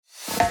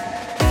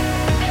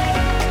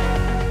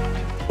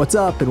What's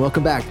up, and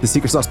welcome back to the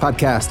Secret Sauce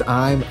Podcast.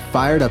 I'm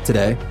fired up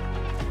today.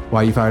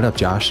 Why are you fired up,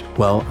 Josh?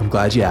 Well, I'm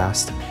glad you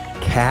asked.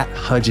 Kat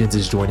Hudgins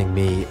is joining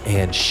me,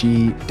 and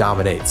she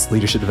dominates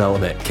leadership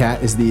development.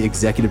 Kat is the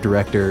executive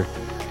director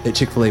at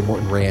Chick-fil-A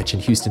Morton Ranch in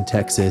Houston,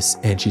 Texas,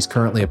 and she's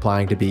currently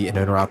applying to be an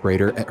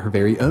owner-operator at her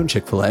very own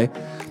Chick-fil-A.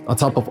 On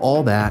top of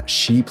all that,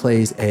 she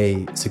plays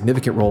a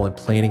significant role in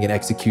planning and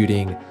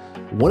executing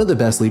one of the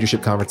best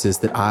leadership conferences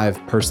that I've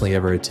personally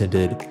ever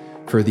attended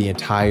for the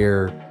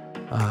entire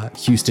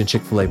Houston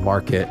Chick-fil-A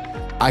market.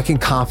 I can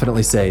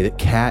confidently say that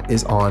Kat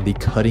is on the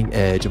cutting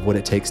edge of what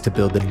it takes to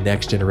build the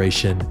next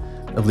generation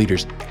of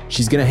leaders.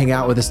 She's going to hang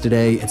out with us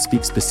today and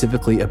speak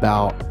specifically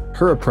about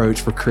her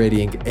approach for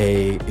creating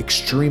a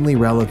extremely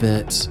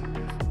relevant,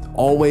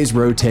 always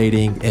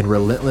rotating, and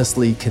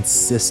relentlessly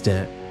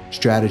consistent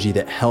strategy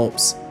that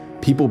helps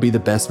people be the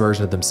best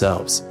version of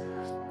themselves.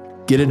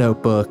 Get a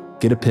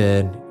notebook, get a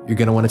pen. You're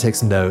going to want to take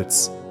some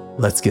notes.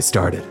 Let's get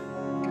started.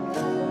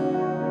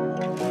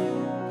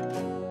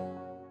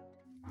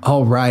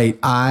 All right.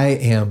 I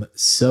am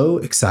so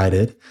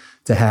excited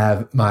to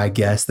have my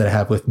guest that I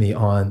have with me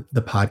on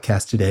the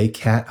podcast today,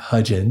 Kat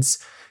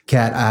Hudgins.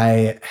 Kat,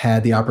 I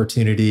had the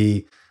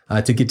opportunity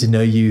to get to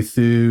know you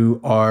through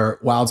our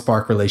Wild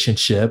Spark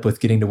relationship with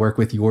getting to work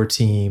with your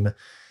team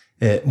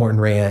at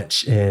Morton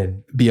Ranch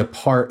and be a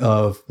part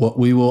of what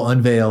we will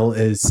unveil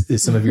is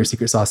some of your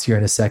secret sauce here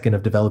in a second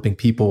of developing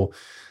people.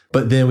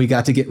 But then we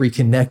got to get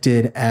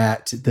reconnected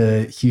at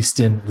the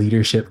Houston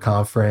Leadership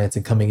Conference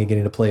and coming and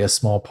getting to play a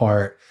small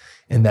part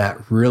in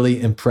that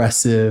really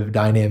impressive,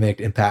 dynamic,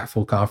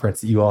 impactful conference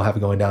that you all have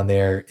going down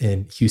there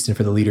in Houston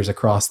for the leaders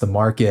across the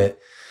market.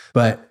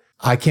 But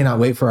I cannot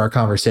wait for our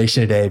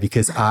conversation today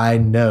because I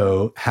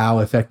know how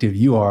effective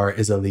you are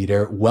as a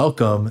leader.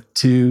 Welcome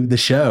to the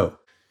show.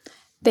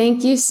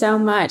 Thank you so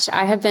much.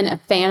 I have been a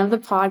fan of the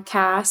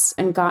podcast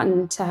and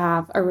gotten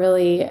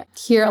to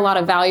hear a lot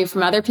of value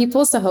from other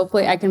people. So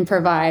hopefully I can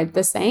provide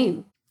the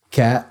same.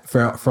 Kat,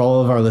 for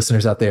all of our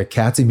listeners out there,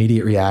 Kat's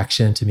immediate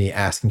reaction to me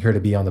asking her to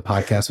be on the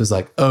podcast was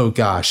like, oh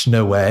gosh,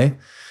 no way.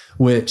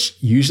 Which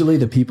usually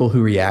the people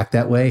who react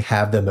that way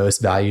have the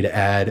most value to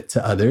add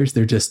to others.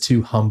 They're just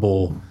too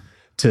humble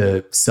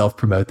to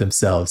self-promote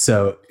themselves.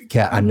 So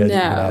Kat, I know that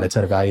you're going to add a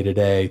ton of value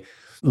today.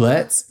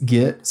 Let's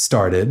get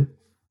started.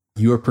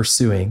 You are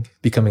pursuing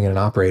becoming an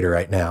operator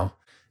right now.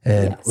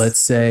 And Let's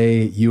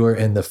say you are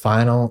in the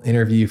final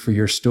interview for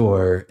your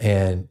store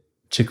and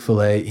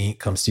Chick-fil-A Inc.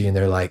 comes to you and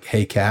they're like,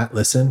 hey, Kat,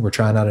 listen, we're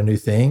trying out a new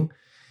thing.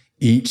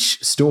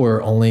 Each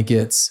store only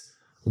gets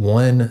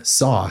one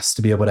sauce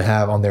to be able to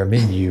have on their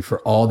menu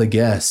for all the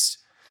guests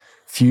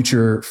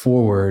future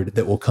forward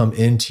that will come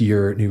into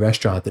your new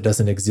restaurant that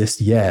doesn't exist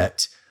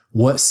yet.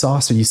 What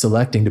sauce are you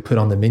selecting to put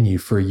on the menu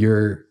for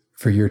your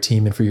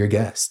team and for your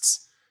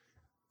guests?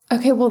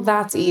 Okay, well,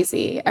 that's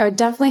easy. I would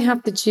definitely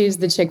have to choose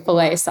the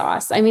Chick-fil-A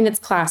sauce. I mean, it's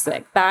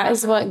classic. That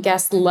is what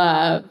guests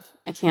love.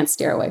 I can't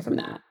steer away from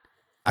that.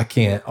 I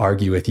can't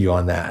argue with you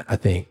on that. I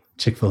think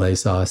Chick-fil-A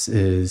sauce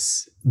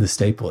is the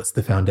staple. It's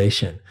the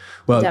foundation.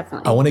 Well,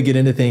 definitely. I want to get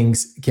into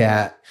things,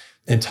 Kat,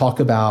 and talk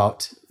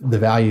about the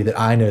value that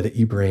I know that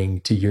you bring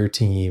to your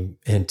team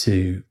and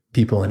to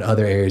people in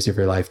other areas of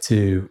your life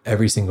too,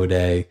 every single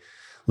day.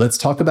 Let's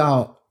talk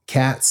about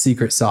Kat's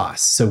secret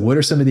sauce. So what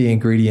are some of the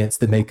ingredients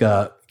that make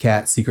up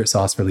Kat's secret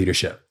sauce for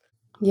leadership?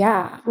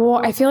 Yeah.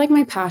 Well, I feel like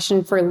my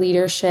passion for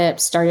leadership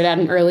started at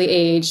an early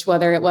age,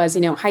 whether it was,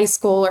 high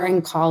school or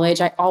in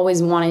college. I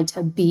always wanted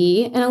to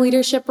be in a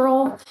leadership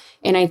role.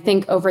 And I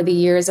think over the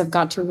years, I've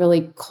got to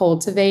really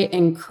cultivate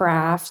and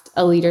craft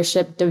a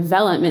leadership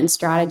development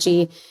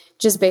strategy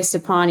just based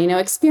upon,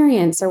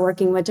 experience or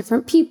working with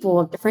different people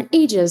of different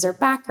ages or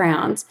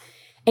backgrounds,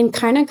 and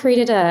kind of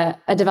created a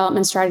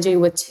development strategy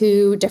with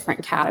two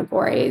different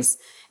categories.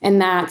 And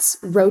that's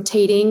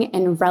rotating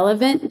and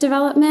relevant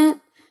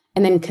development,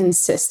 and then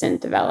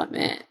consistent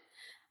development.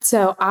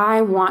 So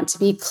I want to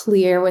be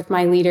clear with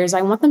my leaders.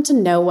 I want them to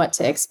know what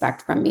to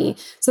expect from me.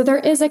 So there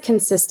is a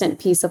consistent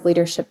piece of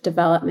leadership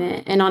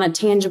development. And on a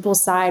tangible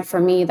side for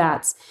me,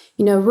 that's,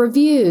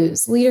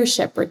 reviews,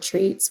 leadership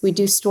retreats. We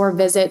do store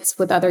visits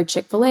with other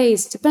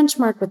Chick-fil-A's to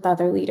benchmark with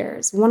other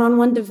leaders,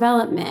 one-on-one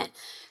development.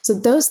 So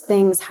those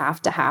things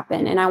have to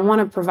happen. And I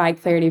want to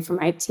provide clarity for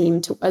my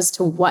team as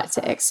to what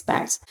to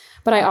expect.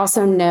 But I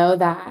also know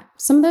that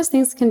some of those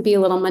things can be a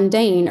little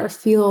mundane or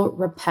feel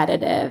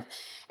repetitive.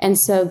 And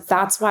so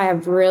that's why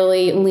I've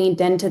really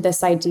leaned into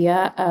this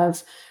idea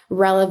of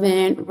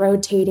relevant,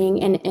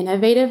 rotating, and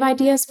innovative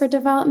ideas for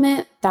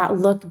development that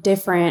look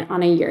different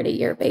on a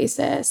year-to-year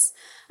basis.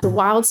 The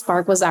Wild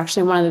Spark was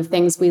actually one of the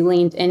things we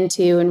leaned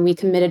into, and we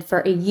committed for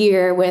a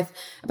year with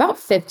about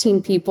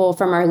 15 people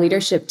from our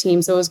leadership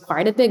team. So it was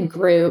quite a big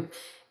group.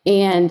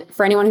 And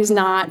for anyone who's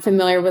not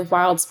familiar with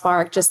Wild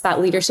Spark, just that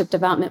leadership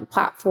development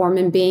platform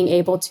and being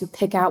able to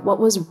pick out what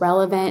was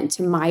relevant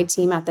to my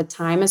team at the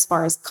time as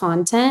far as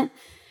content.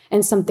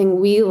 And something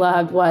we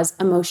loved was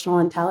emotional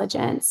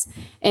intelligence.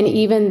 And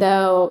even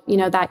though,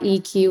 that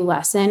EQ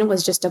lesson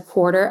was just a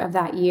quarter of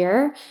that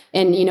year,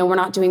 and, we're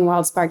not doing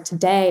Wild Spark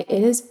today,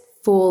 it is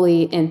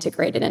fully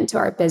integrated into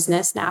our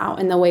business now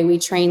in the way we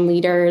train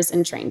leaders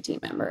and train team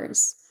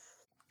members.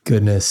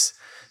 Goodness,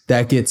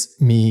 that gets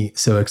me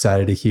so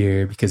excited to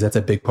hear, because that's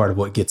a big part of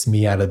what gets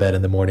me out of bed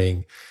in the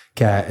morning,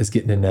 Kat, is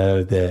getting to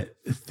know that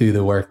through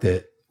the work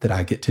that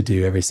I get to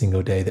do every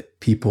single day, that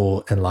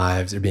people and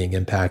lives are being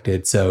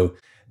impacted. So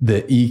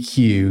the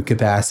EQ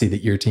capacity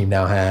that your team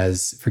now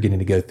has for getting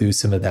to go through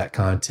some of that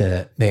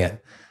content, man,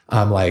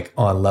 I'm like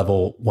on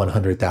level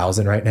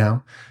 100,000 right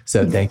now.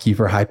 So thank you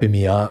for hyping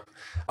me up.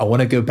 I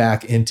want to go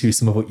back into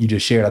some of what you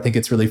just shared. I think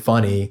it's really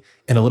funny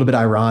and a little bit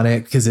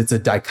ironic because it's a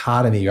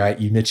dichotomy, right?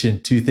 You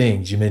mentioned two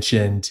things. You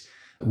mentioned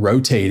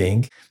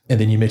rotating, and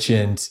then you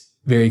mentioned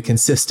very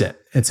consistent.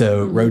 And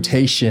so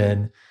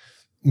rotation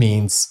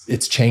means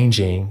it's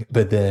changing,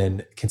 but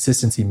then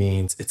consistency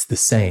means it's the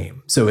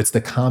same. So it's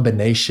the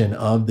combination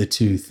of the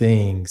two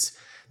things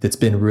that's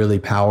been really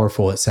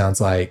powerful, it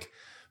sounds like,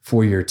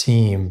 for your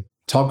team.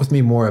 Talk with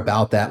me more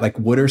about that. Like,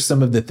 what are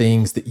some of the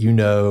things that you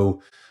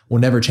know will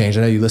never change?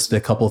 I know you listed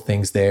a couple of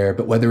things there,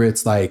 but whether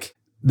it's like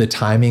the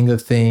timing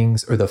of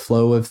things or the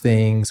flow of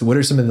things, what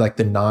are some of like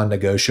the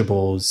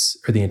non-negotiables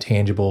or the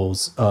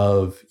intangibles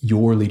of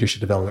your leadership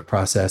development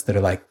process that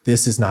are like,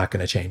 this is not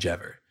going to change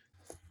ever?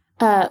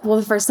 Well,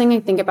 the first thing I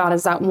think about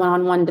is that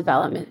one-on-one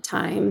development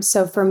time.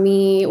 So for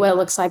me, what it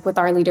looks like with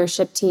our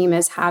leadership team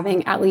is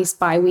having at least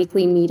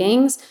bi-weekly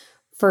meetings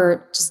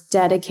for just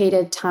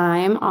dedicated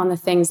time on the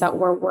things that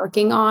we're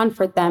working on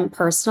for them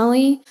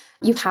personally.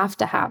 You have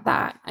to have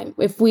that.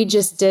 If we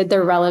just did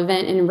the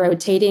relevant and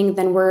rotating,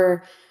 then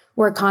we're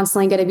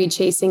constantly going to be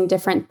chasing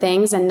different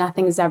things and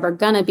nothing's ever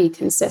going to be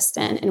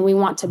consistent. And we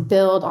want to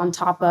build on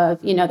top of,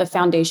 the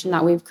foundation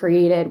that we've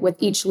created with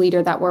each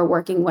leader that we're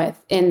working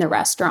with in the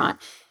restaurant.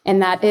 And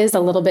that is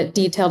a little bit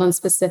detailed and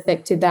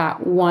specific to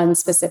that one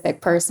specific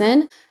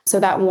person. So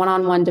that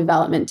one-on-one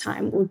development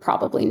time would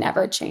probably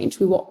never change.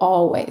 We will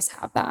always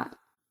have that.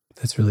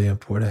 That's really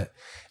important.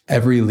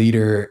 Every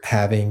leader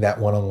having that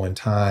one-on-one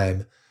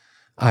time,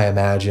 I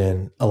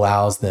imagine,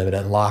 allows them, it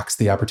unlocks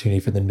the opportunity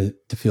for them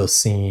to feel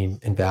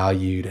seen and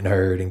valued and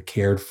heard and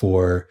cared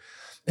for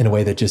in a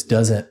way that just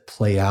doesn't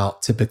play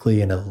out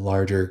typically in a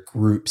larger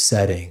group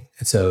setting.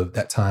 And so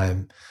that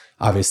time,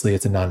 obviously,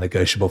 it's a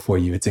non-negotiable for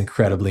you. It's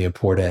incredibly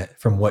important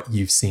from what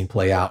you've seen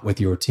play out with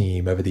your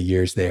team over the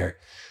years there.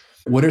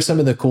 What are some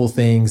of the cool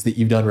things that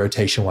you've done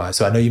rotation-wise?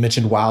 So I know you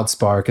mentioned Wild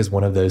Spark as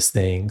one of those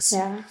things.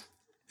 Yeah.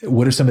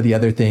 What are some of the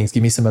other things?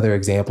 Give me some other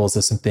examples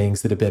of some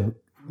things that have been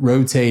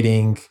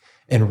rotating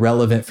and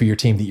relevant for your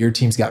team that your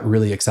team's got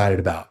really excited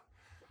about.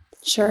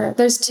 Sure.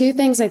 There's two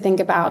things I think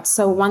about.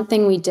 So one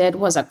thing we did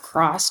was a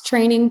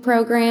cross-training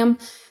program.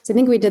 So I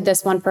think we did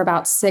this one for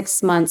about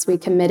 6 months. We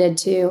committed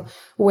to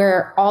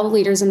where all the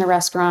leaders in the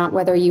restaurant,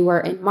 whether you were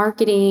in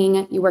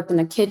marketing, you worked in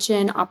the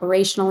kitchen,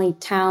 operationally,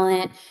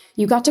 talent,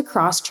 you got to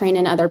cross-train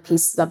in other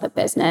pieces of the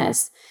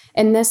business.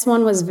 And this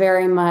one was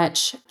very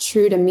much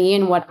true to me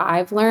and what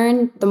I've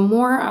learned. The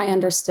more I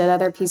understood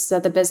other pieces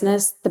of the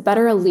business, the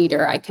better a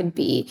leader I could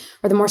be,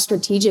 or the more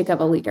strategic of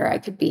a leader I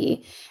could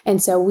be.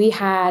 And so we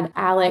had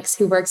Alex,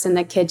 who works in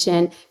the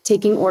kitchen,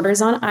 taking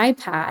orders on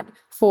iPad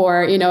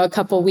for, a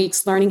couple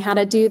weeks, learning how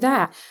to do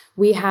that.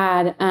 We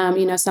had,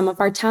 some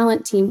of our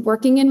talent team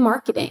working in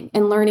marketing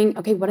and learning,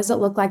 okay, what does it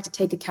look like to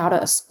take a cow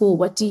to a school?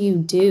 What do you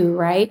do,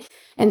 right?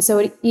 And so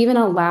it even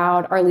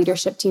allowed our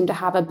leadership team to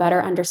have a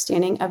better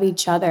understanding of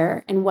each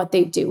other and what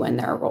they do in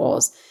their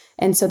roles.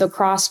 And so the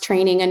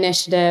cross-training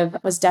initiative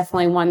was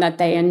definitely one that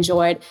they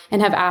enjoyed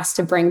and have asked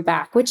to bring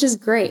back, which is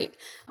great.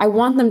 I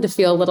want them to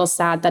feel a little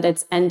sad that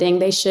it's ending.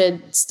 They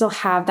should still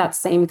have that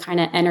same kind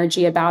of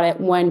energy about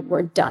it when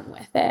we're done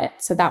with it.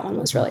 So that one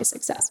was really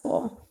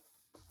successful.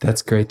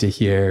 That's great to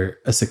hear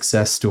a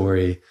success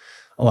story.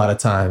 A lot of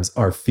times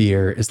our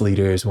fear as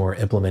leaders when we're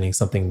implementing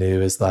something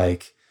new is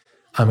like,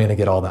 I'm going to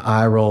get all the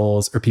eye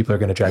rolls, or people are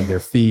going to drag their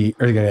feet,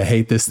 or they're going to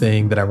hate this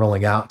thing that I'm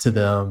rolling out to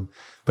them.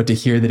 But to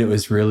hear that it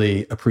was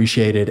really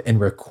appreciated and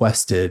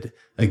requested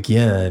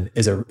again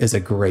is a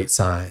great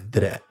sign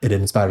that it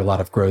inspired a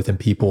lot of growth in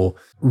people.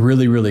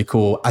 Really, really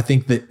cool. I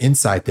think the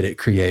insight that it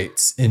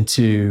creates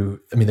into,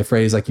 the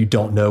phrase like, you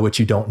don't know what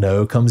you don't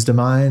know comes to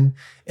mind.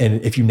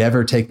 And if you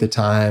never take the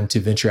time to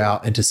venture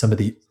out into some of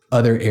the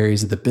other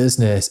areas of the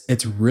business,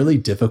 it's really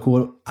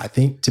difficult, I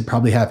think, to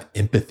probably have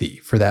empathy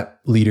for that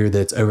leader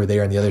that's over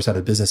there on the other side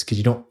of the business because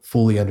you don't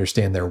fully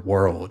understand their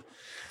world.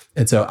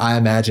 And so I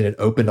imagine it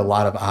opened a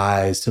lot of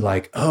eyes to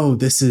like, oh,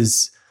 this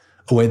is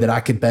a way that I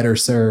could better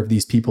serve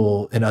these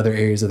people in other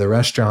areas of the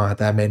restaurant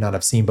that I may not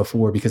have seen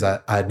before because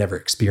I had never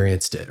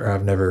experienced it or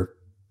I've never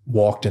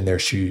walked in their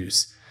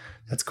shoes.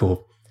 That's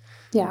cool.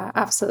 Yeah,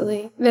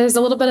 absolutely. There's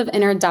a little bit of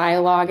inner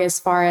dialogue as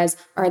far as,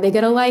 are they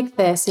going to like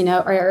this, or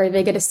are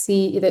they going to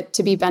see it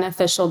to be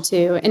beneficial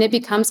too? And it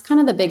becomes kind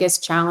of the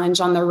biggest challenge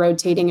on the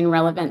rotating and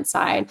relevant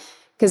side,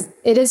 because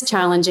it is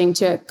challenging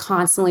to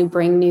constantly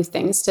bring new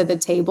things to the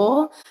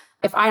table.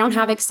 If I don't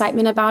have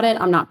excitement about it,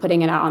 I'm not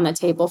putting it out on the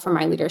table for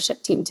my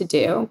leadership team to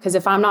do. Because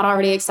if I'm not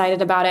already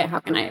excited about it,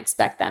 how can I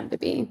expect them to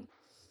be?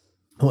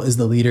 Well, as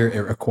the leader, it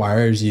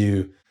requires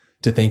you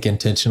to think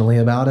intentionally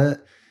about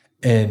it.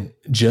 And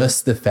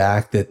just the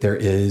fact that there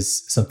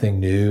is something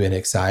new and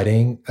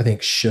exciting, I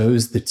think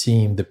shows the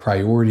team the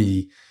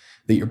priority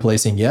that you're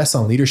placing, yes,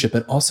 on leadership,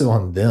 but also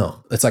on them.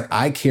 It's like,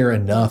 I care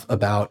enough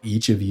about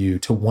each of you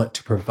to want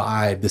to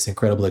provide this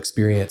incredible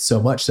experience,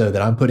 so much so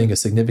that I'm putting a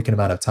significant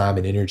amount of time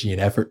and energy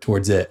and effort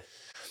towards it.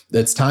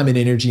 That's time and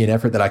energy and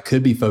effort that I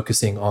could be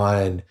focusing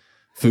on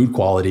food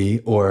quality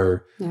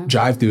or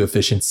drive-through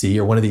efficiency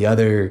or one of the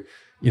other,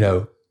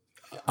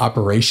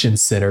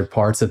 operations centered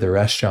parts of the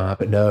restaurant.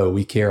 But no,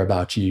 we care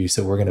about you.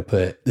 So we're going to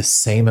put the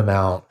same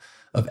amount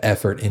of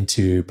effort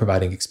into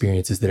providing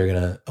experiences that are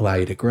going to allow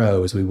you to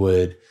grow as we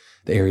would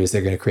the areas that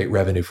are going to create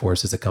revenue for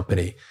us as a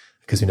company,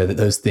 because we know that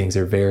those things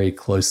are very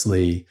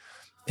closely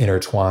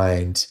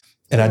intertwined.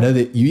 And I know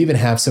that you even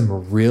have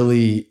some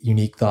really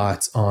unique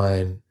thoughts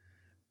on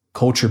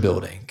culture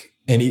building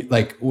and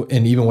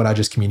even what I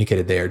just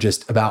communicated there,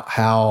 just about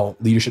how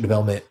leadership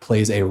development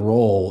plays a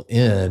role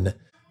in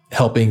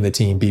helping the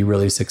team be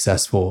really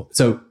successful.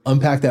 So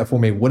unpack that for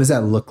me. What does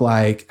that look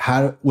like?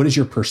 What is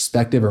your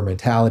perspective or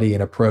mentality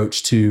and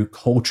approach to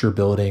culture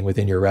building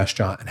within your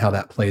restaurant and how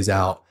that plays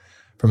out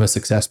from a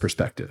success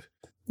perspective?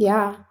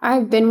 Yeah,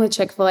 I've been with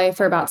Chick-fil-A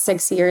for about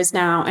 6 years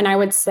now. And I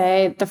would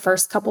say the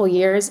first couple of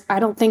years, I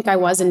don't think I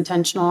was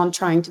intentional on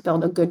trying to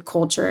build a good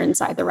culture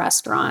inside the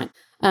restaurant.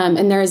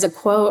 And there is a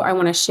quote I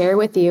want to share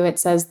with you. It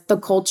says, "The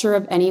culture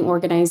of any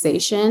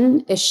organization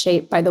is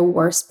shaped by the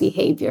worst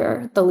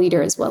behavior the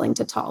leader is willing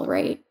to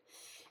tolerate."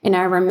 And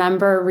I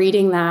remember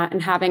reading that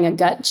and having a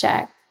gut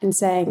check and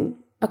saying,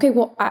 okay,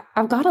 well,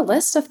 I've got a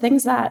list of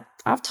things that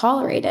I've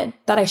tolerated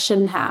that I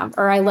shouldn't have,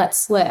 or I let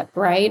slip,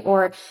 right?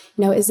 Or,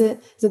 is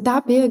it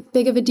that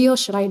big of a deal?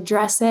 Should I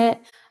address it?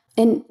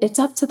 And it's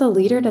up to the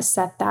leader to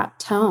set that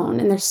tone.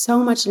 And there's so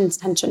much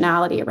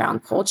intentionality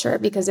around culture,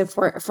 because if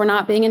we're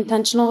not being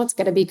intentional, it's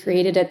going to be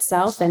created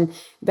itself, and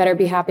better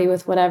be happy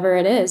with whatever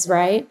it is,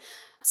 right?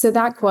 So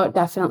that quote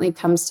definitely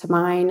comes to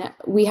mind.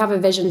 We have a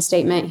vision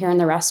statement here in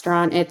the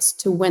restaurant. It's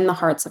to win the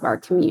hearts of our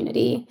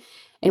community.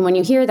 And when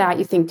you hear that,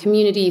 you think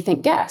community, you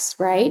think guests,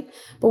 right?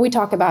 But we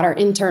talk about our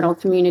internal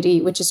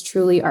community, which is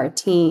truly our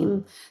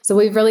team. So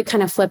we've really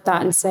kind of flipped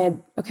that and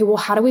said, okay, well,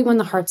 how do we win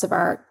the hearts of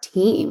our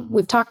team?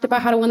 We've talked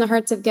about how to win the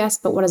hearts of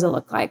guests, but what does it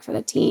look like for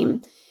the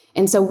team?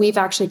 And so we've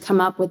actually come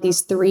up with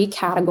these 3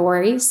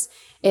 categories.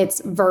 It's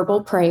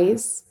verbal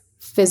praise,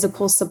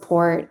 physical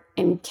support,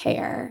 and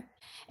care.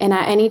 And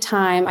at any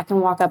time, I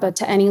can walk up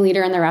to any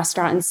leader in the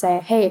restaurant and say,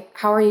 hey,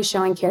 how are you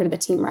showing care to the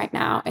team right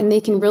now? And they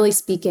can really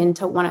speak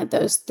into one of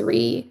those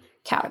 3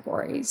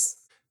 categories.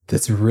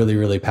 That's really,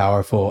 really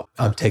powerful.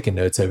 I'm taking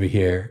notes over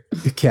here,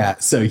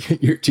 Kat. So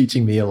you're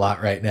teaching me a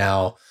lot right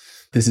now.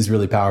 This is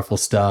really powerful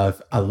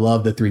stuff. I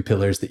love the 3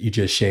 pillars that you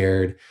just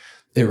shared.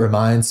 It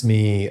reminds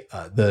me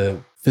the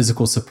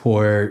physical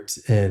support,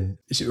 and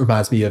it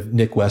reminds me of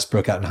Nick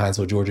Westbrook out in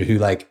Hinesville, Georgia,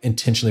 who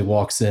intentionally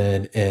walks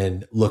in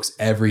and looks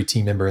every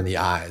team member in the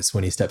eyes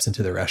when he steps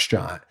into the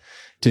restaurant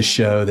to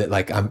show that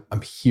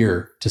I'm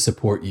here to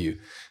support you.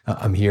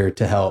 I'm here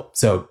to help.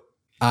 So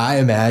I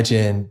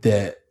imagine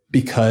that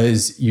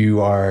because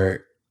you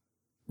are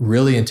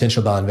really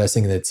intentional about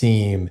investing in the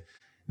team,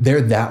 they're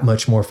that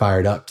much more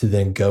fired up to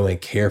then go and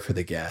care for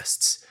the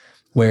guests.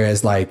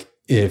 Whereas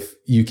if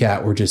you,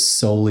 Kat, were just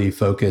solely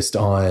focused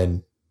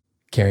on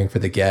caring for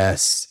the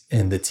guests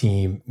and the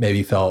team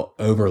maybe felt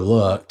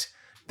overlooked,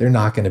 they're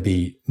not going to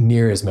be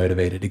near as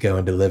motivated to go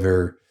and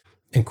deliver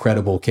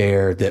incredible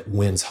care that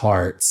wins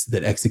hearts,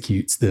 that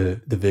executes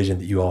the vision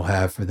that you all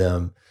have for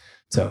them.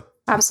 So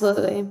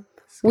absolutely.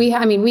 We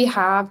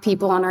have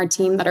people on our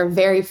team that are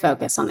very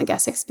focused on the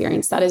guest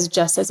experience. That is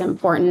just as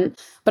important.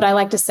 But I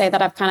like to say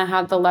that I've kind of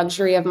had the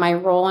luxury of my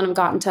role, and I've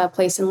gotten to a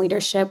place in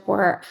leadership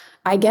where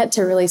I get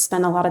to really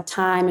spend a lot of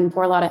time and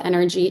pour a lot of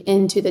energy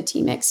into the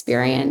team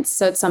experience.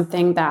 So it's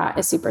something that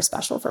is super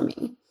special for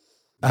me.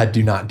 I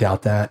do not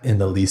doubt that in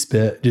the least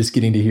bit. Just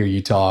getting to hear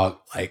you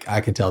talk, I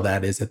can tell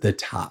that is at the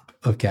top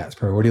of Kat's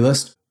priority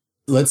list.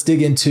 Let's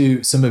dig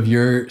into some of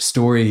your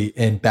story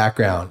and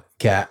background,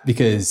 Kat,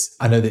 because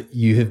I know that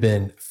you have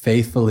been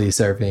faithfully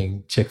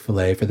serving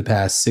Chick-fil-A for the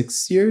past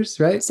 6 years,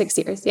 right? 6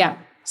 years, yeah.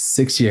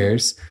 6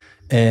 years,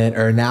 and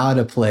are now at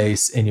a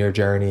place in your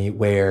journey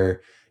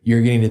where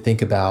you're getting to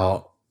think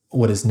about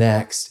what is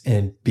next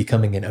and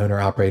becoming an owner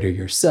operator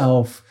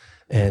yourself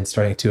and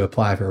starting to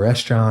apply for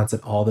restaurants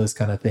and all those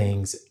kind of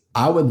things.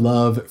 I would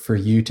love for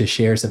you to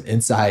share some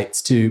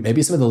insights to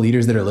maybe some of the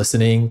leaders that are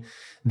listening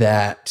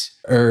that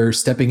are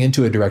stepping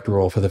into a director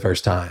role for the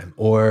first time,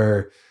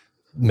 or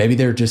maybe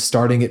they're just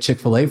starting at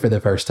Chick-fil-A for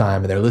the first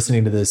time and they're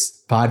listening to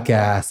this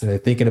podcast and they're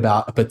thinking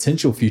about a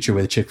potential future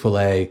with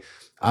Chick-fil-A.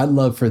 I'd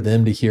love for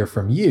them to hear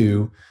from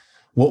you.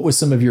 What was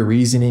some of your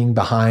reasoning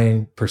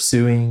behind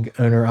pursuing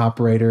owner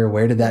operator?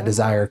 Where did that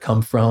desire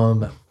come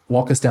from?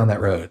 Walk us down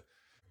that road.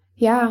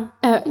 Yeah,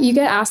 you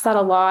get asked that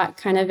a lot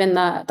kind of in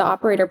the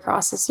operator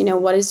process.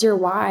 What is your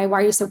why? Why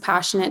are you so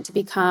passionate to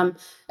become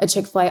a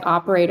Chick-fil-A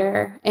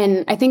operator?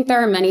 And I think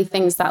there are many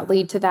things that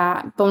lead to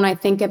that. But when I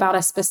think about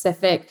a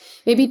specific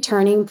maybe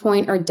turning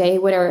point or day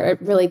where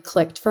it really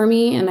clicked for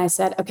me and I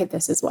said, okay,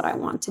 this is what I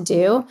want to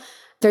do,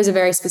 there's a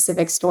very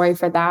specific story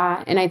for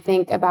that. And I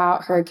think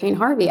about Hurricane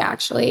Harvey,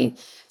 actually.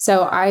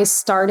 So I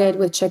started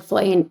with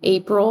Chick-fil-A in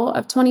April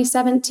of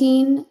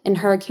 2017, and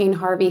Hurricane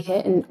Harvey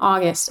hit in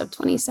August of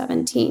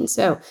 2017.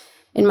 So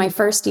in my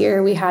first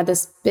year, we had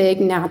this big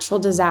natural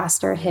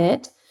disaster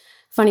hit.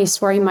 Funny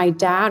story, my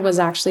dad was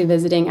actually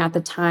visiting at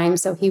the time.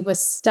 So he was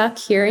stuck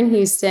here in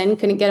Houston,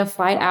 couldn't get a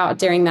flight out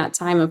during that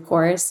time, of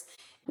course.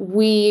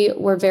 We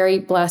were very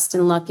blessed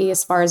and lucky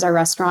as far as our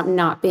restaurant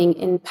not being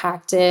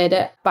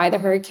impacted by the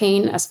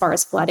hurricane as far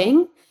as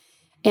flooding.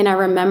 And I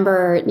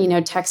remember,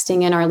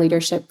 texting in our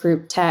leadership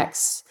group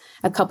text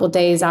a couple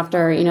days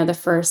after, the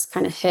first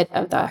kind of hit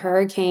of the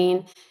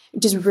hurricane,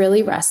 just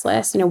really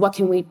restless. What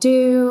can we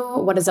do?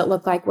 What does it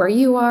look like where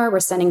you are? We're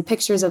sending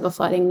pictures of the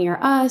flooding near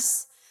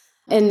us.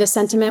 And the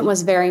sentiment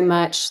was very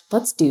much,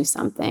 let's do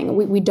something.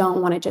 We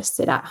don't want to just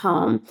sit at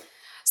home.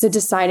 So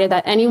decided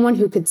that anyone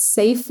who could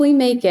safely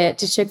make it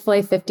to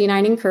Chick-fil-A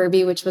 59 in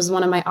Kirby, which was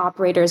one of my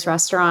operators'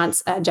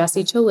 restaurants at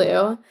Jesse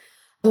Chalou,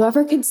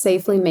 whoever could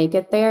safely make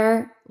it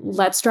there,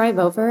 let's drive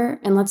over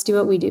and let's do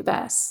what we do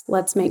best.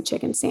 Let's make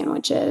chicken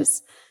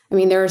sandwiches. I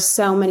mean, there are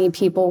so many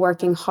people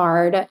working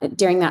hard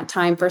during that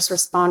time. First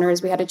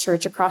responders, we had a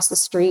church across the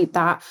street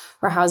that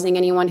were housing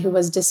anyone who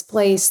was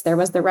displaced. There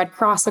was the Red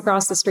Cross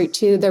across the street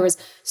too. There was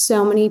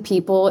so many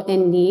people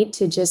in need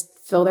to just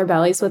fill their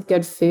bellies with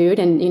good food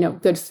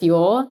and, good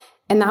fuel.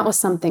 And that was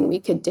something we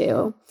could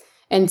do.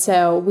 And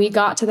so we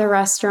got to the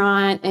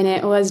restaurant and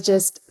it was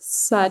just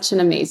such an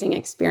amazing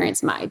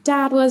experience. My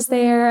dad was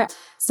there.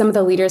 Some of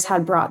the leaders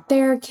had brought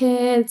their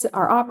kids.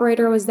 Our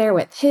operator was there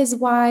with his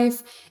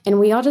wife. And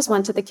we all just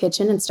went to the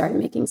kitchen and started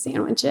making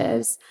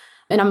sandwiches.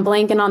 And I'm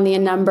blanking on the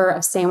number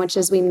of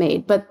sandwiches we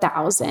made, but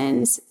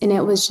thousands. And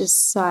it was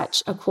just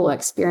such a cool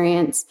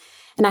experience.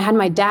 And I had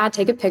my dad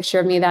take a picture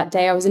of me that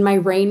day. I was in my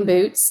rain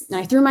boots and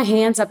I threw my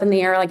hands up in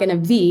the air like in a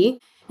V.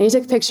 And he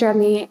took a picture of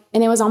me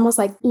and it was almost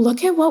like,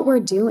 look at what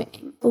we're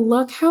doing.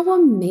 Look how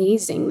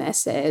amazing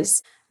this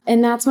is.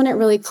 And that's when it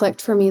really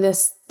clicked for me,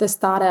 this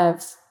thought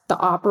of the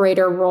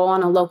operator role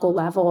on a local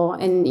level.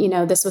 And,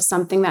 this was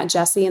something that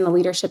Jesse and the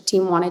leadership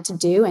team wanted to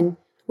do. And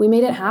we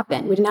made it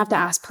happen. We didn't have to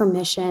ask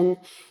permission.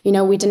 We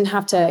didn't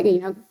have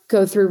to,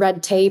 go through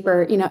red tape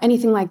or,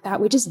 anything like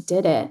that. We just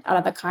did it out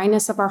of the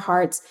kindness of our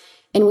hearts.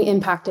 And we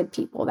impacted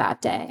people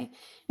that day.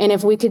 And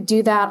if we could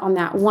do that on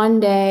that one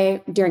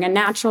day during a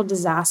natural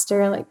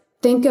disaster,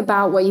 think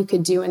about what you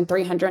could do in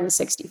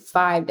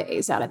 365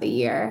 days out of the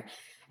year.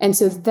 And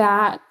so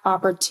that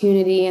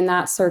opportunity and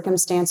that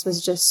circumstance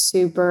was just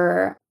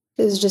super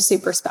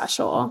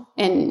special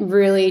and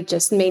really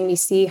just made me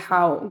see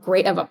how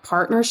great of a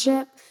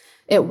partnership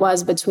it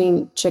was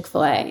between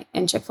Chick-fil-A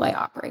and Chick-fil-A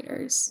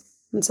operators.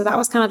 And so that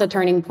was kind of the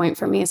turning point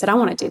for me. I said, I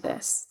want to do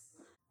this.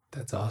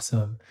 That's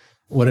awesome.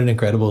 What an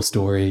incredible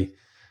story.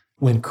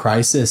 When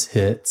crisis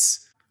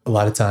hits, a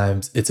lot of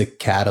times it's a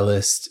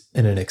catalyst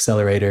and an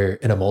accelerator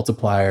and a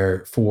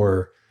multiplier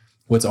for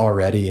what's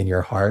already in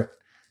your heart.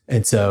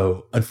 And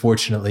so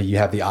unfortunately, you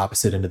have the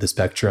opposite end of the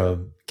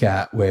spectrum,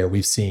 Kat, where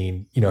we've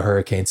seen,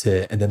 hurricanes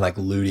hit and then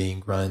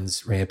looting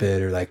runs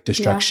rampant or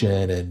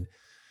destruction. Yeah. And,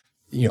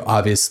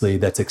 obviously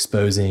that's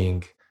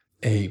exposing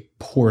a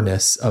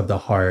poorness of the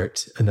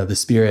heart and of the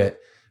spirit.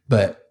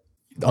 But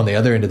on the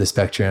other end of the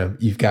spectrum,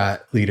 you've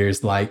got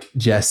leaders like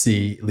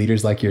Jesse,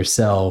 leaders like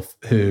yourself,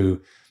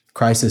 who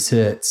crisis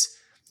hits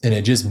and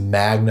it just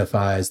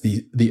magnifies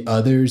the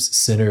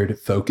others-centered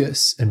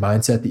focus and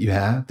mindset that you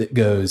have that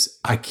goes,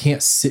 I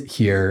can't sit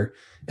here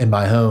in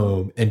my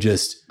home and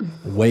just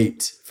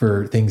wait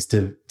for things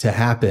to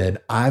happen.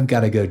 I've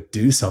got to go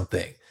do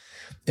something.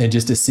 And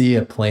just to see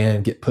a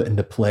plan get put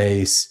into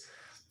place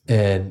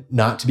and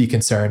not to be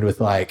concerned with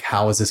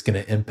how is this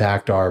going to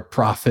impact our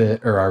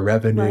profit or our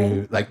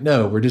revenue? Right.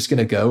 No, we're just going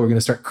to go. We're going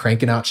to start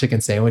cranking out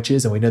chicken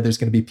sandwiches. And we know there's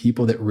going to be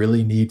people that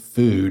really need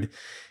food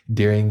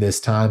during this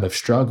time of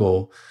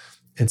struggle.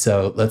 And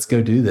so let's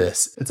go do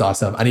this. It's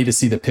awesome. I need to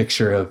see the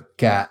picture of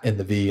Kat in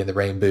the V and the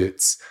rain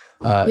boots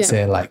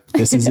saying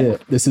this is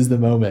it. This is the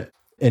moment.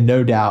 And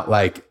no doubt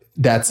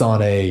that's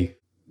on a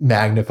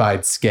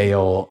magnified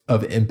scale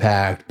of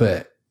impact,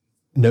 but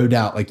no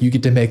doubt, you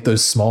get to make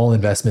those small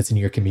investments in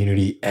your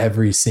community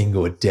every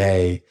single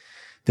day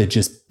that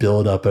just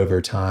build up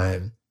over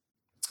time.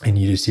 And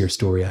you just hear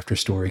story after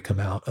story come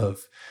out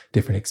of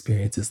different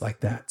experiences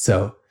like that.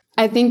 So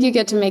I think you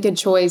get to make a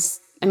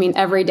choice.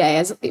 Every day,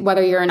 as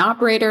whether you're an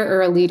operator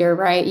or a leader,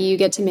 right? You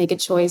get to make a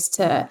choice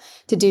to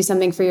do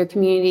something for your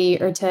community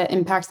or to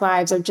impact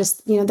lives or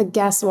just, the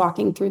guests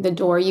walking through the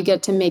door. You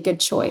get to make a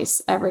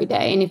choice every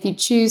day. And if you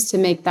choose to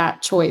make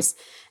that choice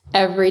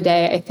every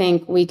day, I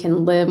think we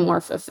can live more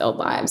fulfilled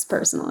lives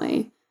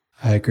personally.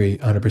 I agree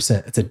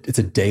 100%. It's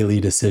a daily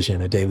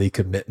decision, a daily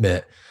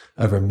commitment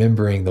of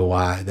remembering the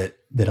why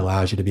that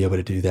allows you to be able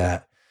to do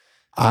that.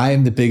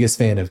 I'm the biggest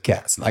fan of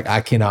Kat's.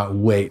 I cannot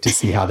wait to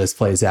see how this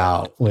plays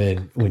out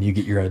when you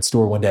get your own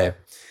store one day.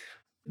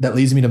 That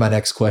leads me to my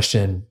next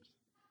question.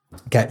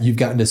 Kat, you've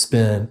gotten to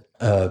spend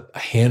a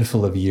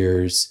handful of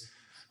years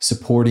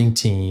supporting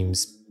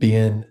teams,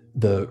 being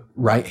the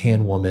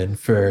right-hand woman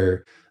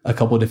for a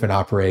couple of different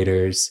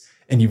operators.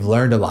 And you've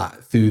learned a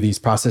lot through these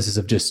processes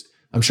of just,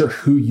 I'm sure,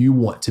 who you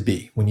want to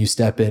be when you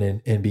step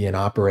in and be an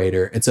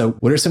operator. And so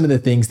what are some of the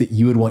things that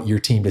you would want your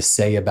team to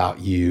say about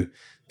you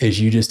as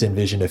you just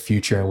envision a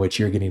future in which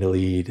you're getting to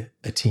lead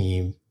a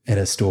team in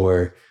a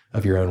store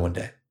of your own one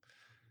day?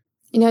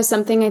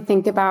 Something I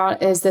think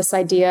about is this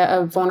idea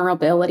of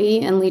vulnerability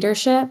in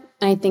leadership.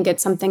 And I think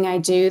it's something I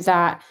do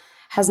that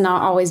has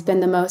not always been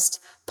the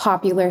most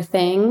popular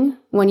thing.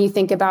 When you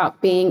think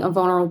about being a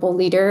vulnerable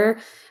leader,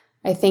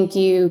 I think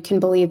you can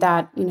believe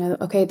that,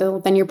 okay,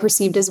 then you're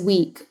perceived as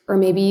weak, or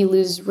maybe you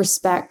lose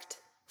respect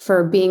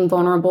for being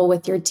vulnerable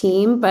with your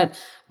team. But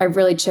I've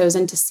really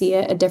chosen to see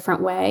it a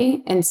different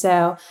way. And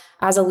so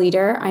as a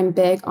leader, I'm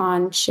big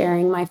on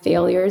sharing my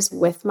failures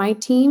with my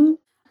team.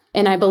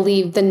 And I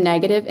believe the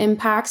negative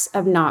impacts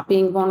of not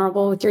being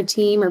vulnerable with your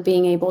team or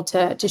being able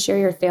to share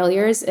your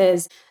failures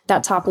is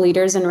that top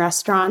leaders in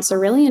restaurants or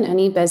really in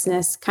any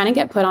business kind of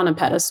get put on a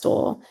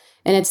pedestal.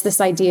 And it's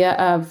this idea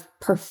of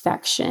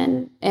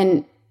perfection.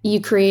 And you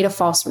create a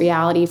false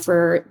reality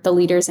for the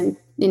leaders in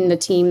the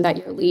team that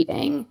you're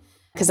leading,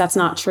 because that's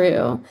not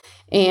true.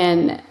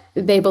 And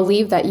they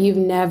believe that you've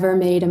never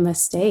made a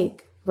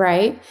mistake.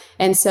 Right.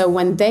 And so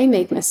when they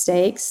make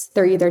mistakes,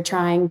 they're either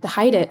trying to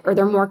hide it or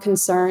they're more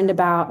concerned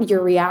about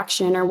your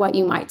reaction or what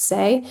you might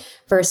say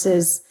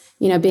versus,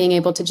 being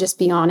able to just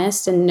be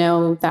honest and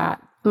know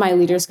that my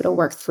leader's going to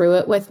work through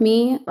it with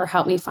me or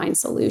help me find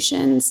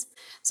solutions.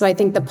 So I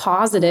think the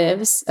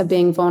positives of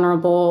being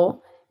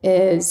vulnerable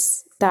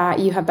is that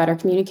you have better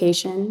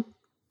communication.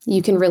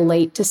 You can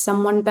relate to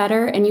someone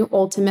better and you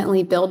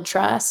ultimately build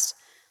trust.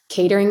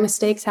 Catering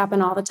mistakes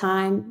happen all the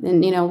time.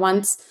 And,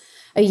 once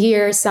a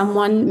year,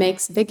 someone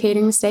makes a big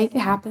catering mistake, it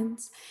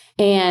happens,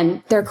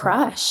 and they're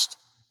crushed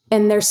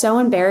and they're so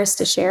embarrassed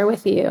to share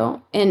with you.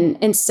 And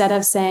instead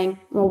of saying,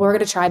 well, we're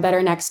going to try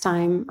better next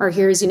time, or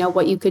here's,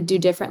 what you could do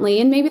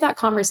differently. And maybe that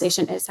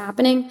conversation is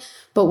happening,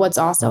 but what's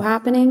also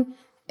happening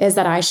is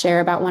that I share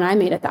about when I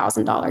made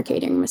 $1,000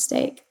 catering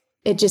mistake.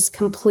 It just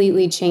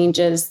completely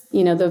changes, the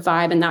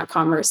vibe in that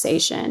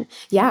conversation.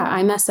 Yeah,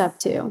 I mess up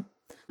too.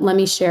 Let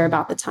me share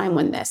about the time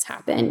when this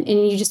happened.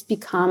 And you just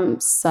become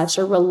such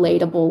a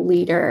relatable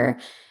leader.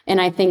 And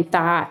I think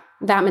that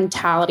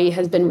mentality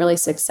has been really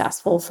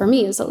successful for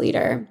me as a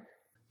leader.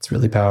 It's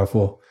really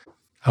powerful.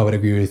 I would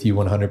agree with you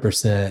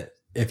 100%.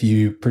 If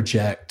you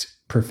project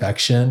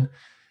perfection,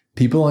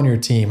 people on your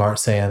team aren't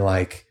saying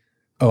like,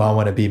 oh, I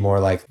want to be more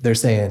like, they're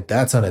saying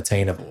that's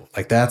unattainable.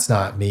 Like, that's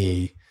not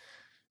me.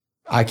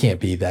 I can't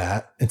be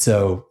that. And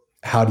so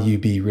how do you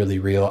be really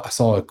real? I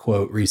saw a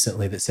quote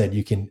recently that said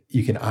you can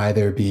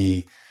either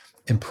be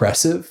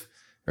impressive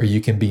or you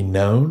can be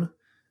known,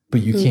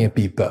 but you can't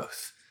be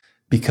both,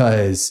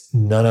 because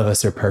none of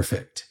us are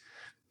perfect.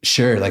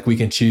 Sure, like we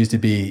can choose to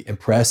be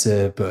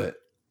impressive, but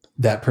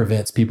that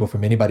prevents people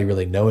from anybody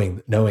really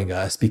knowing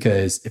us,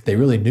 because if they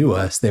really knew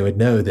us, they would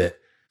know that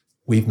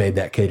we've made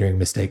that catering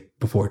mistake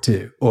before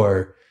too,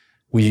 or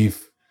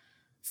we've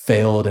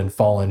failed and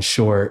fallen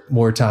short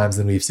more times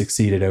than we've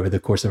succeeded over the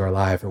course of our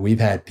life, or we've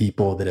had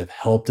people that have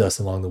helped us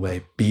along the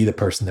way be the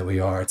person that we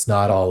are. It's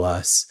not all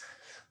us,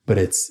 but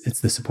it's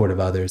the support of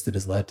others that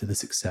has led to the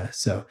success.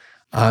 So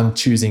I'm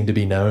choosing to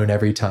be known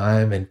every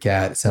time. And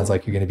Kat, it sounds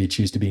like you're going to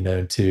choose to be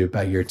known too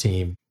by your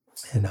team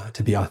and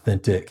to be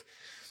authentic.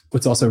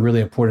 What's also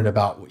really important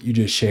about what you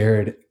just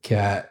shared,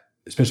 Kat,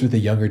 especially with the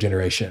younger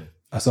generation.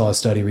 I saw a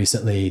study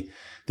recently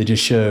that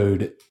just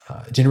showed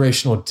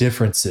generational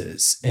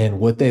differences in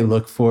what they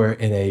look for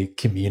in a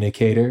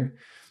communicator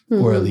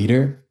or a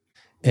leader.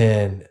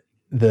 And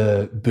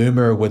the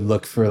boomer would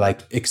look for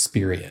like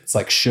experience,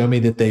 like show me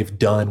that they've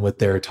done what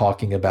they're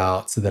talking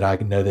about so that I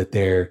can know that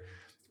they're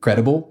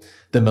credible.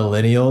 The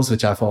millennials,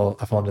 which I fall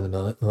into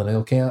the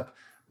millennial camp,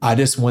 I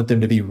just want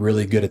them to be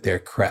really good at their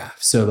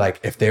craft. So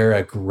like if they're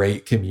a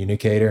great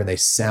communicator and they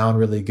sound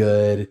really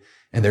good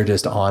and they're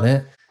just on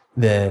it,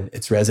 then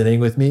it's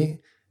resonating with me.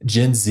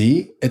 Gen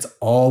Z, it's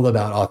all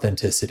about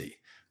authenticity.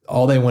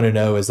 All they want to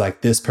know is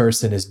like this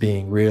person is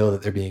being real,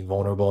 that they're being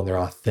vulnerable and they're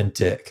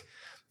authentic.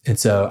 And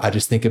so I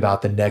just think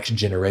about the next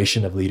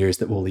generation of leaders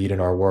that will lead in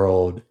our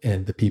world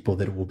and the people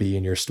that will be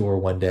in your store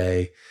one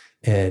day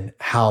and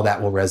how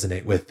that will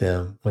resonate with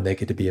them when they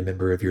get to be a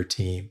member of your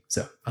team.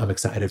 So I'm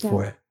excited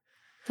for it.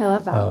 I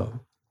love that.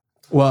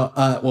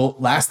 Well,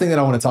 last thing that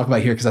I want to talk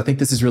about here, because I think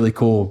this is really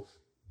cool.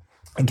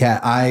 And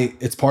Kat,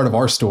 it's part of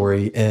our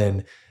story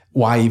and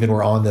why even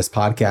we're on this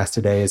podcast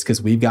today is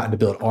because we've gotten to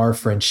build our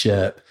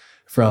friendship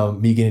from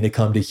me getting to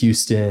come to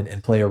Houston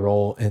and play a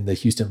role in the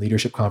Houston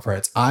Leadership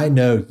Conference. I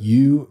know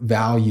you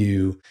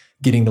value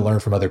getting to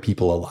learn from other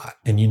people a lot.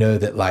 And you know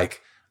that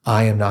like,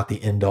 I am not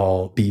the end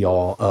all be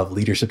all of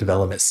leadership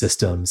development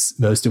systems.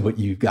 Most of what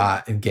you've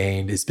got and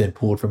gained has been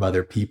pulled from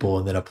other people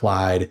and then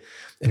applied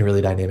in a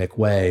really dynamic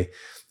way.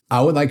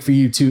 I would like for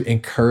you to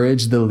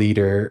encourage the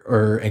leader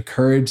or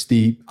encourage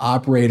the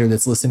operator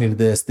that's listening to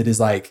this that is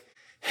like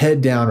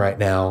head down right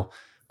now.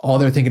 All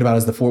they're thinking about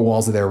is the four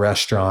walls of their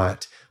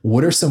restaurant.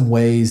 What are some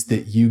ways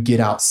that you get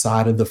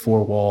outside of the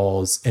four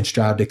walls and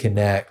strive to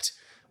connect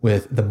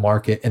with the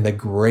market and the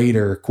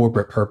greater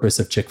corporate purpose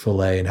of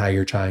Chick-fil-A and how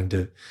you're trying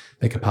to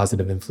make a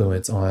positive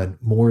influence on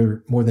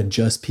more than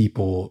just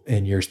people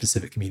in your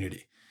specific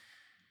community?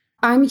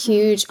 I'm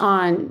huge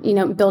on,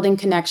 building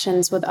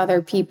connections with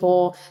other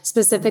people,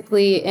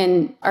 specifically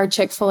in our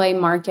Chick-fil-A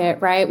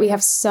market, right? We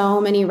have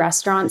so many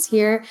restaurants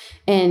here,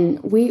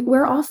 and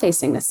we're all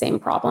facing the same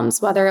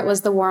problems, whether it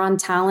was the war on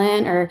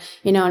talent or,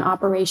 an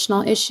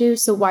operational issue.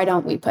 So why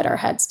don't we put our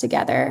heads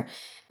together?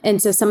 And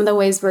so some of the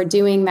ways we're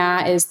doing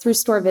that is through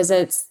store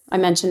visits. I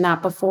mentioned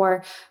that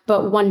before.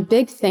 But one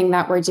big thing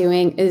that we're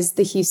doing is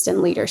the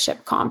Houston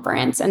Leadership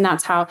Conference. And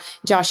that's how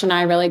Josh and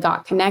I really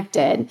got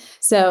connected.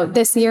 So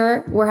this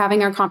year, we're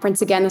having our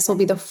conference again. This will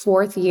be the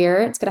 4th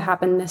year. It's going to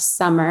happen this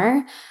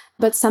summer.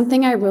 But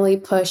something I really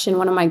push in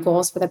one of my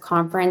goals for the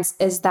conference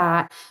is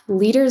that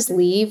leaders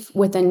leave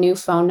with a new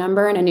phone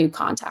number and a new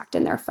contact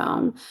in their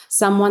phone,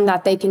 someone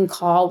that they can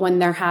call when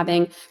they're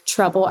having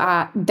trouble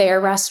at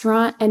their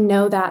restaurant and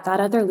know that that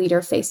other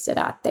leader faced it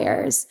at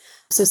theirs.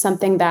 So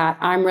something that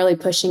I'm really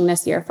pushing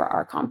this year for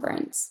our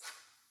conference.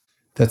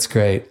 That's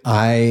great.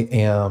 I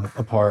am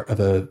a part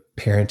of a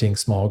parenting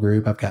small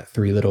group. I've got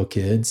 3 little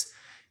kids.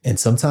 And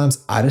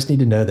sometimes I just need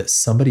to know that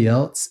somebody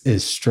else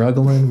is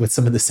struggling with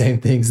some of the same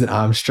things that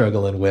I'm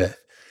struggling with.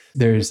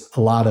 There's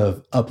a lot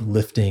of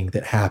uplifting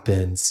that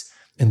happens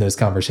in those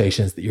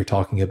conversations that you're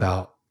talking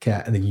about,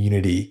 Kat, and the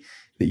unity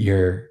that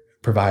you're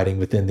providing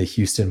within the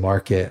Houston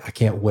market. I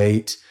can't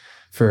wait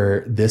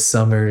for this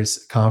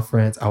summer's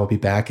conference. I will be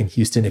back in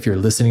Houston. If you're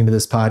listening to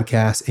this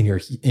podcast and you're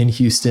in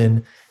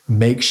Houston,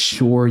 make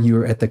sure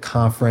you're at the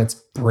conference.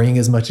 Bring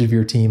as much of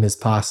your team as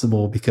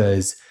possible,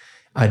 because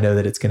I know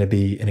that it's going to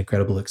be an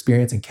incredible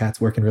experience, and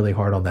Kat's working really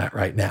hard on that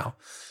right now.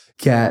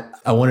 Kat,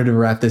 I wanted to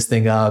wrap this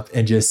thing up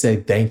and just say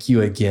thank you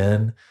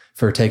again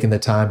for taking the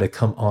time to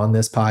come on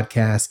this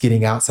podcast,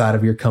 getting outside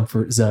of your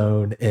comfort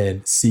zone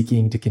and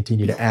seeking to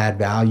continue to add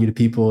value to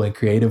people in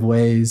creative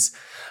ways.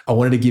 I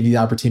wanted to give you the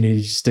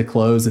opportunity just to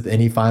close with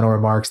any final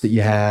remarks that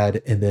you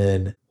had, and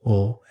then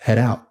we'll head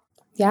out.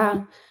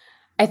 Yeah.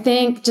 I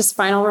think just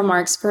final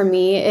remarks for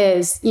me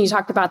is, you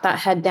talked about that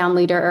head down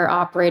leader or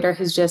operator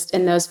who's just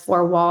in those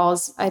 4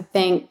 walls. I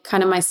think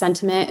kind of my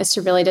sentiment is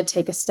to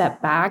take a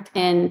step back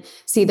and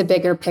see the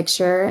bigger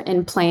picture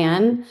and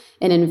plan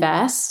and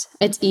invest.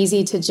 It's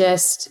easy to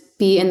just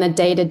be in the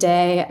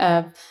day-to-day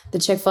of the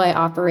Chick-fil-A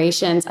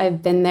operations.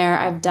 I've been there,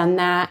 I've done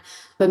that.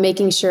 But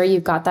making sure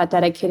you've got that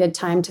dedicated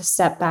time to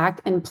step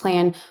back and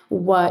plan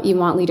what you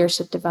want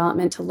leadership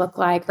development to look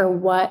like, or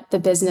what the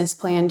business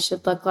plan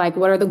should look like.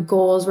 What are the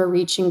goals we're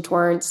reaching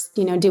towards?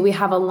 Do we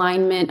have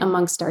alignment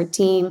amongst our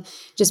team?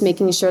 Just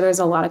making sure there's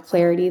a lot of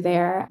clarity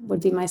there would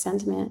be my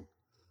sentiment.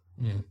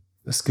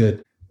 That's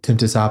good. Tim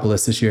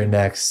Tisopoulos this year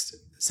next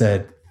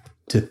said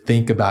to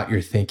think about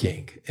your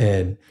thinking.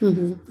 And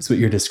that's what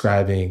you're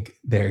describing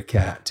there,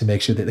 Kat, to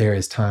make sure that there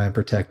is time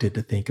protected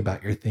to think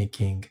about your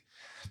thinking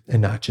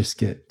and not just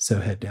get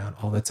so head down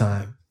all the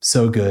time.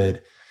 So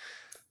good.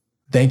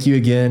 Thank you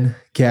again,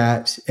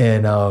 Kat.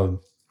 And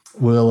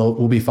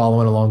we'll be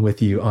following along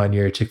with you on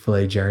your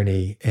Chick-fil-A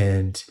journey,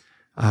 and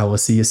I will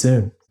see you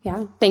soon.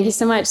 Yeah. Thank you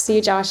so much. See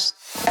you, Josh.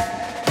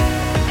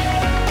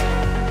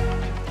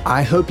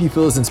 I hope you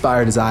feel as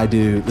inspired as I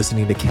do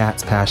listening to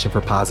Kat's passion for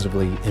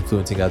positively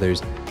influencing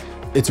others.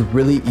 It's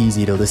really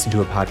easy to listen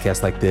to a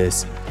podcast like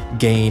this,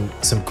 gain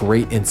some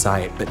great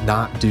insight, but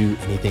not do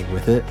anything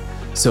with it.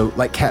 So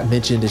like Kat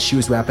mentioned as she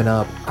was wrapping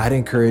up, I'd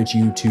encourage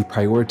you to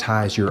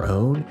prioritize your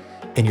own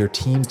and your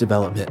team's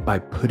development by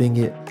putting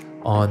it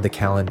on the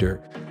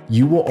calendar.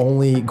 You will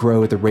only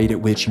grow at the rate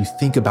at which you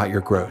think about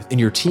your growth, and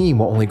your team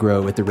will only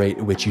grow at the rate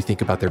at which you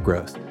think about their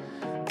growth.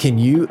 Can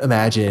you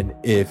imagine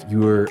if you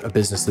were a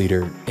business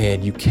leader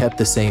and you kept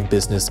the same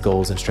business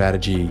goals and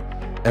strategy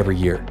every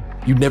year?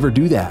 You'd never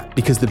do that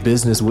because the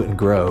business wouldn't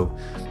grow.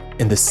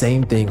 And the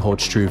same thing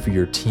holds true for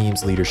your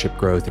team's leadership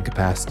growth and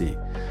capacity.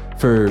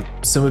 For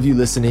some of you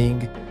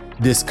listening,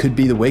 this could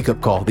be the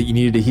wake-up call that you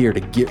needed to hear to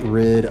get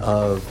rid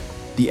of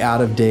the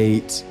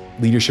out-of-date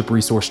leadership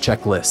resource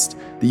checklist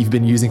that you've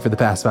been using for the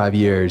past 5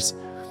 years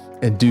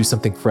and do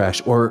something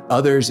fresh. Or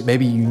others,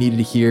 maybe you needed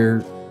to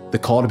hear the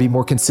call to be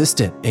more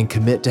consistent and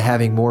commit to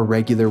having more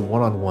regular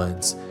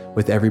one-on-ones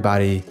with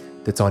everybody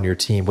that's on your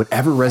team.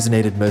 Whatever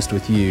resonated most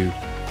with you,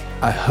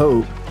 I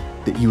hope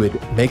that you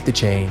would make the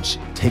change,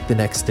 take the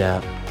next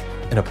step,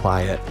 and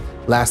apply it.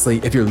 Lastly,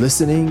 if you're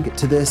listening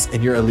to this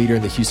and you're a leader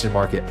in the Houston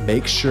market,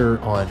 make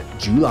sure on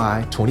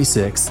July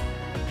 26th,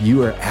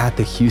 you are at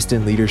the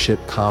Houston Leadership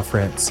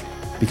Conference,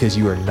 because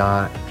you are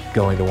not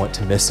going to want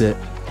to miss it.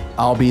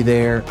 I'll be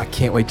there. I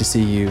can't wait to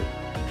see you.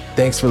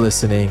 Thanks for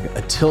listening.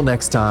 Until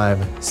next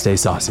time, stay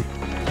saucy.